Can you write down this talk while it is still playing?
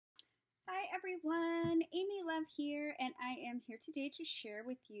Hi everyone, Amy Love here, and I am here today to share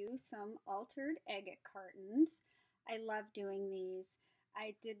with you some altered egg cartons. I love doing these.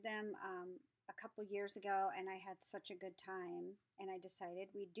 I did them a couple years ago and I had such a good time, and I decided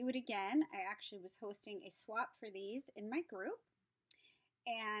we'd do it again. I actually was hosting a swap for these in my group,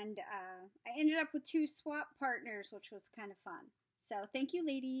 and I ended up with two swap partners, which was kind of fun. So thank you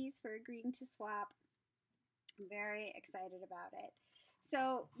ladies for agreeing to swap. I'm very excited about it.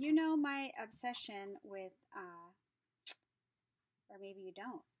 So, you know my obsession with, or maybe you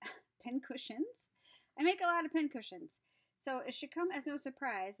don't, pin cushions. I make a lot of pin cushions. So it should come as no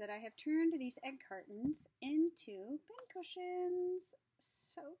surprise that I have turned these egg cartons into pin cushions.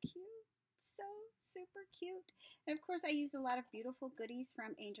 So cute. So super cute. And of course I use a lot of beautiful goodies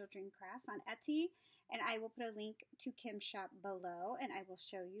from Angel Dream Crafts on Etsy. And I will put a link to Kim's shop below, and I will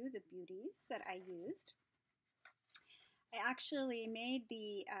show you the beauties that I used. I actually made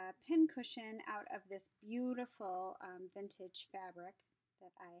the pin cushion out of this beautiful vintage fabric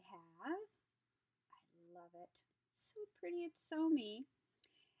that I have. I love it. So pretty. It's so me.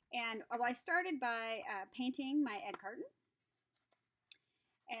 And I started by painting my egg carton.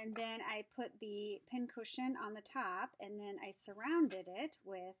 And then I put the pin cushion on the top, and then I surrounded it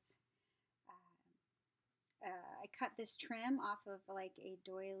with, I cut this trim off of like a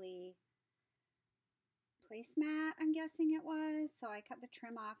doily placemat, I'm guessing it was. So I cut the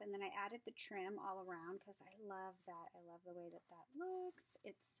trim off, and then I added the trim all around because I love that. I love the way that that looks.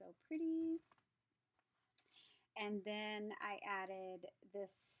 It's so pretty. And then I added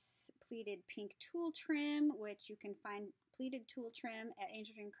this pleated pink tulle trim, which you can find pleated tulle trim at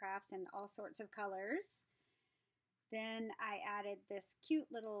Angel Dream Crafts in all sorts of colors. Then I added this cute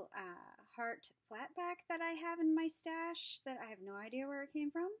little heart flat back that I have in my stash that I have no idea where it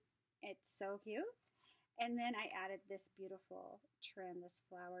came from. It's so cute. And then I added this beautiful trim, this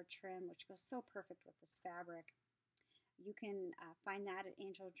flower trim, which goes so perfect with this fabric. You can find that at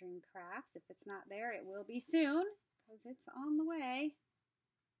Angel Dream Crafts. If it's not there, it will be soon because it's on the way.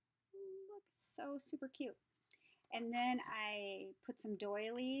 Look, so super cute. And then I put some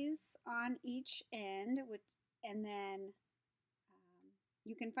doilies on each end, and then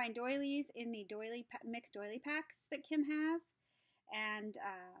you can find doilies in the mixed doily packs that Kim has. And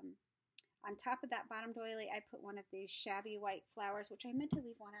on top of that bottom doily, I put one of these shabby white flowers, which I meant to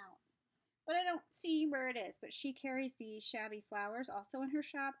leave one out, but I don't see where it is. But she carries these shabby flowers also in her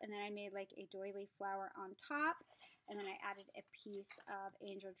shop, and then I made like a doily flower on top, and then I added a piece of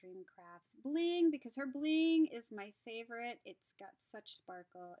Angel Dream Crafts bling because her bling is my favorite. It's got such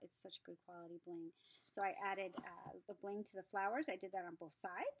sparkle. It's such good quality bling. So I added the bling to the flowers. I did that on both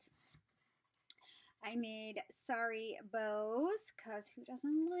sides. I made sari bows, because who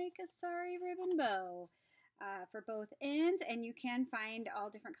doesn't like a sari ribbon bow, for both ends. And you can find all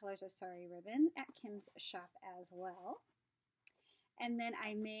different colors of sari ribbon at Kim's shop as well. And then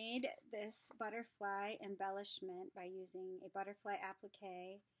I made this butterfly embellishment by using a butterfly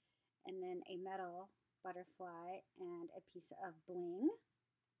applique and then a metal butterfly and a piece of bling,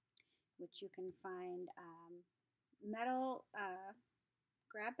 which you can find metal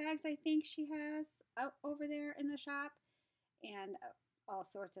grab bags, I think she has out over there in the shop, and all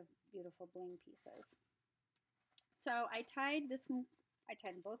sorts of beautiful bling pieces. So I tied this one, I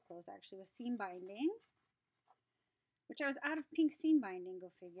tied both clothes actually with seam binding, which I was out of pink seam binding,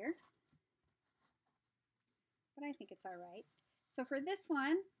 go figure. But I think it's all right. So for this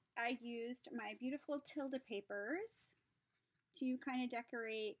one, I used my beautiful Tilda papers to kind of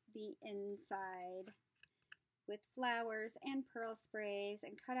decorate the inside with flowers and pearl sprays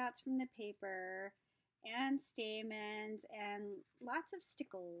and cutouts from the paper and stamens and lots of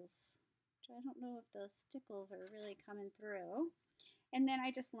stickles, which I don't know if those stickles are really coming through. And then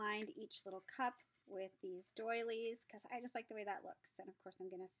I just lined each little cup with these doilies because I just like the way that looks. And of course I'm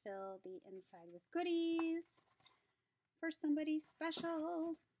going to fill the inside with goodies for somebody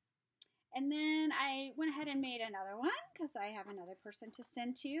special. And then I went ahead and made another one because I have another person to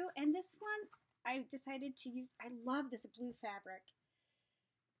send to. And this one I decided to use, I love this blue fabric.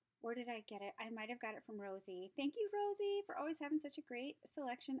 Where did I get it? I might have got it from Rosie. Thank you, Rosie, for always having such a great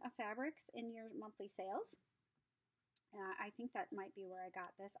selection of fabrics in your monthly sales. I think that might be where I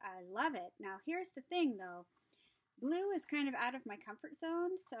got this. I love it. Now, here's the thing, though. Blue is kind of out of my comfort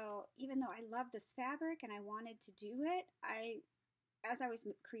zone, so even though I love this fabric and I wanted to do it, as I was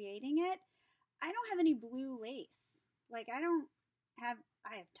creating it, I don't have any blue lace. Like, I have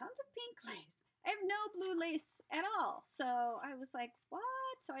tons of pink lace. I have no blue lace at all. So I was like, what?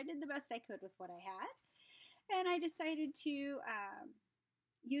 So I did the best I could with what I had. And I decided to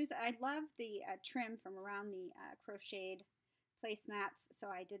I love the trim from around the crocheted placemats, so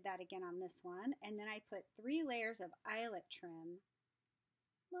I did that again on this one. And then I put 3 layers of eyelet trim.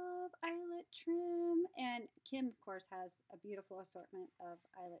 Love eyelet trim. And Kim, of course, has a beautiful assortment of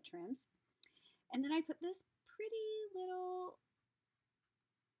eyelet trims. And then I put this pretty little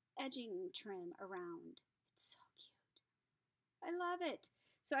edging trim around. It's so cute. I love it.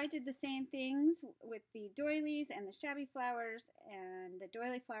 So I did the same things with the doilies and the shabby flowers, and the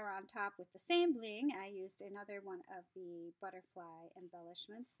doily flower on top with the same bling. I used another one of the butterfly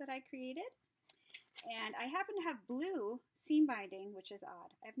embellishments that I created. And I happen to have blue seam binding, which is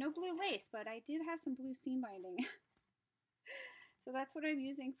odd. I have no blue lace, but I did have some blue seam binding. So that's what I'm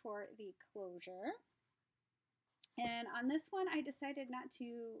using for the closure. And on this one, I decided not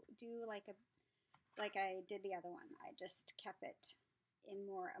to do like I did the other one. I just kept it in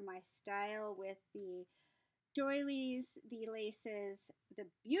more of my style with the doilies, the laces, the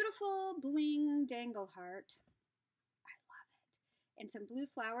beautiful bling dangle heart. I love it. And some blue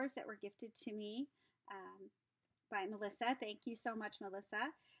flowers that were gifted to me by Melissa. Thank you so much, Melissa.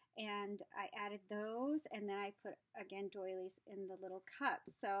 And I added those, and then I put, again, doilies in the little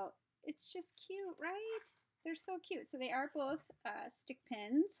cups. So it's just cute, right? They're so cute. So they are both stick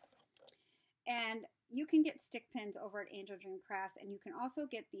pins. And you can get stick pins over at Angel Dream Crafts, and you can also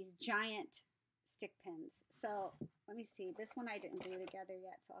get these giant stick pins. So let me see. This one I didn't glue together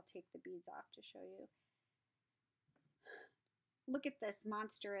yet, so I'll take the beads off to show you. Look at this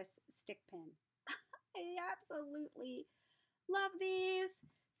monstrous stick pin. I absolutely love these.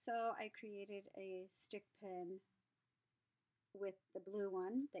 So I created a stick pin with the blue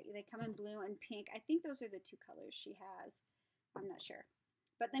one. They come in blue and pink. I think those are the 2 colors she has. I'm not sure.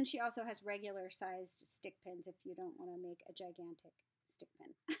 But then she also has regular sized stick pins if you don't want to make a gigantic stick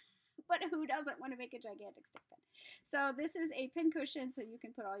pin. But who doesn't want to make a gigantic stick pin? So this is a pin cushion, so you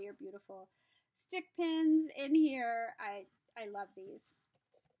can put all your beautiful stick pins in here. I love these.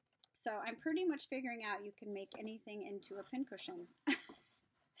 So I'm pretty much figuring out you can make anything into a pin cushion.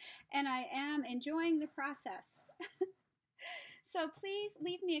 And I am enjoying the process. So please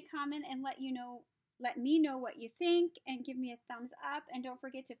leave me a comment and let me know what you think, and give me a thumbs up. And don't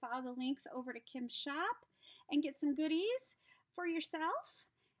forget to follow the links over to Kim's shop and get some goodies for yourself.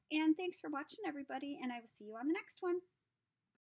 And thanks for watching, everybody, and I will see you on the next one.